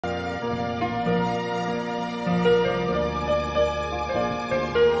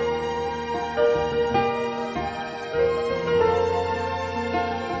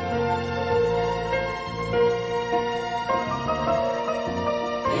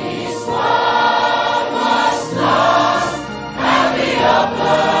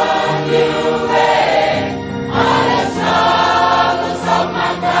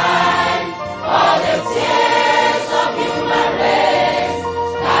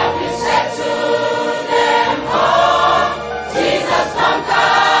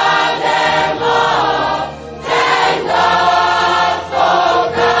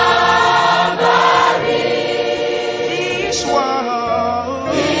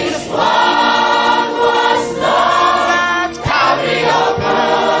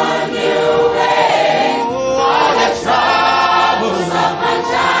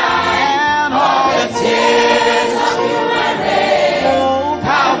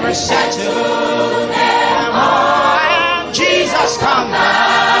Calvary settled them all, and Jesus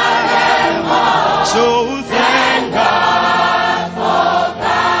conquered them all. So thank God for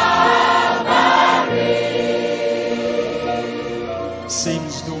Calvary.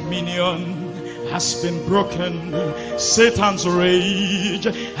 Satan's dominion has been broken. Satan's rage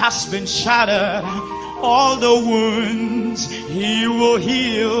has been shattered. All the wounds he will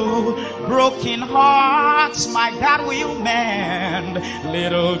heal. Broken hearts, my God, will mend.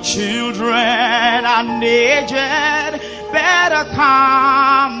 Little children and aged better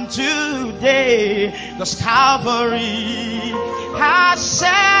come today, 'cause Calvary has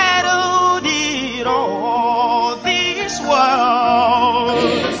settled it all. This world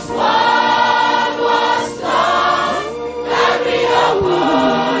was lost, carry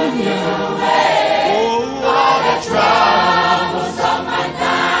upon your way. All the troubles of my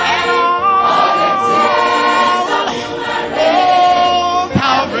life, all the tears of human race,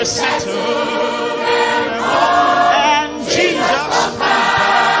 Calvary settled them all, and Jesus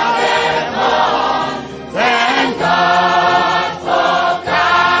conquered them all. Thank God for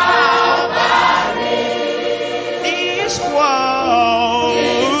Calvary. This world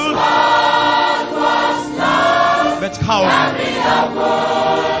was lost, but Calvary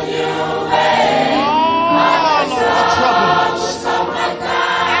upon your way.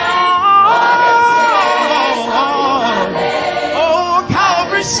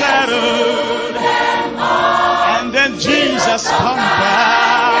 Settled them all, and then Jesus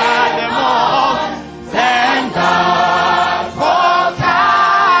conquered them all. Thank God for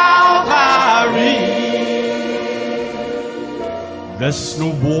Calvary. There's no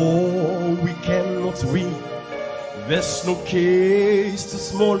war we cannot win. There's no case too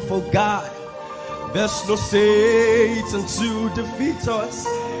small for God. There's no Satan to defeat us.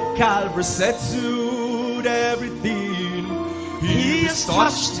 Calvary settled everything. He is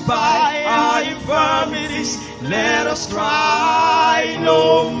touched by our infirmities. Let us cry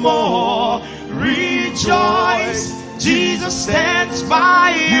no more. Rejoice, Jesus stands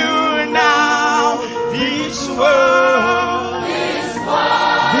by you now. This world is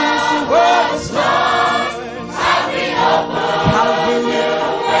lost. Calvary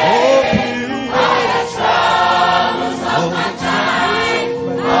open by the troubles of my time.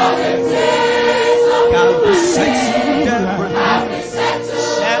 All the tears of Calvary settled.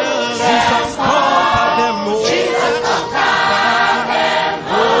 Jesus conquered them all. Jesus conquered them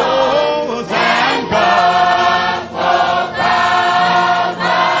all. Thank God for Calvary.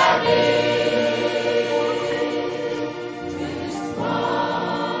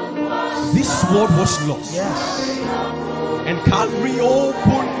 This world was lost. Yes. And Calvary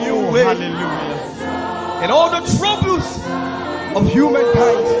opened new way. Hallelujah. And all the troubles of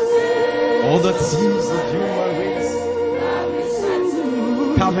humankind, all the tears of human race,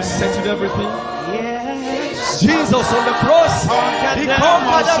 Calvary settled everything. Yes. Jesus on the cross, he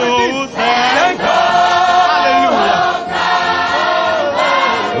conquered everything. Thank God. Hallelujah.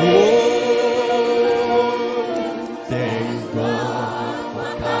 Oh, thank God for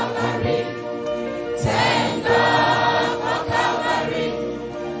Calvary. Thank God for Calvary.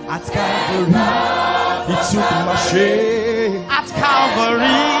 At Calvary, he took my shame. At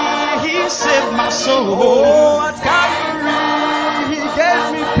Calvary, he saved my soul. Oh, at Calvary, gave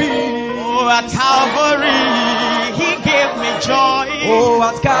me peace. Oh, at Calvary, he gave me joy. Oh,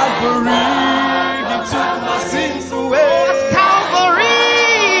 at Calvary, he took my sins away. At Calvary,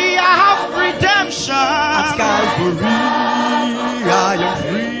 I have redemption. At Calvary, I am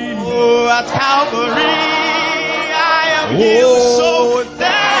free. Oh, at Calvary, I am healed.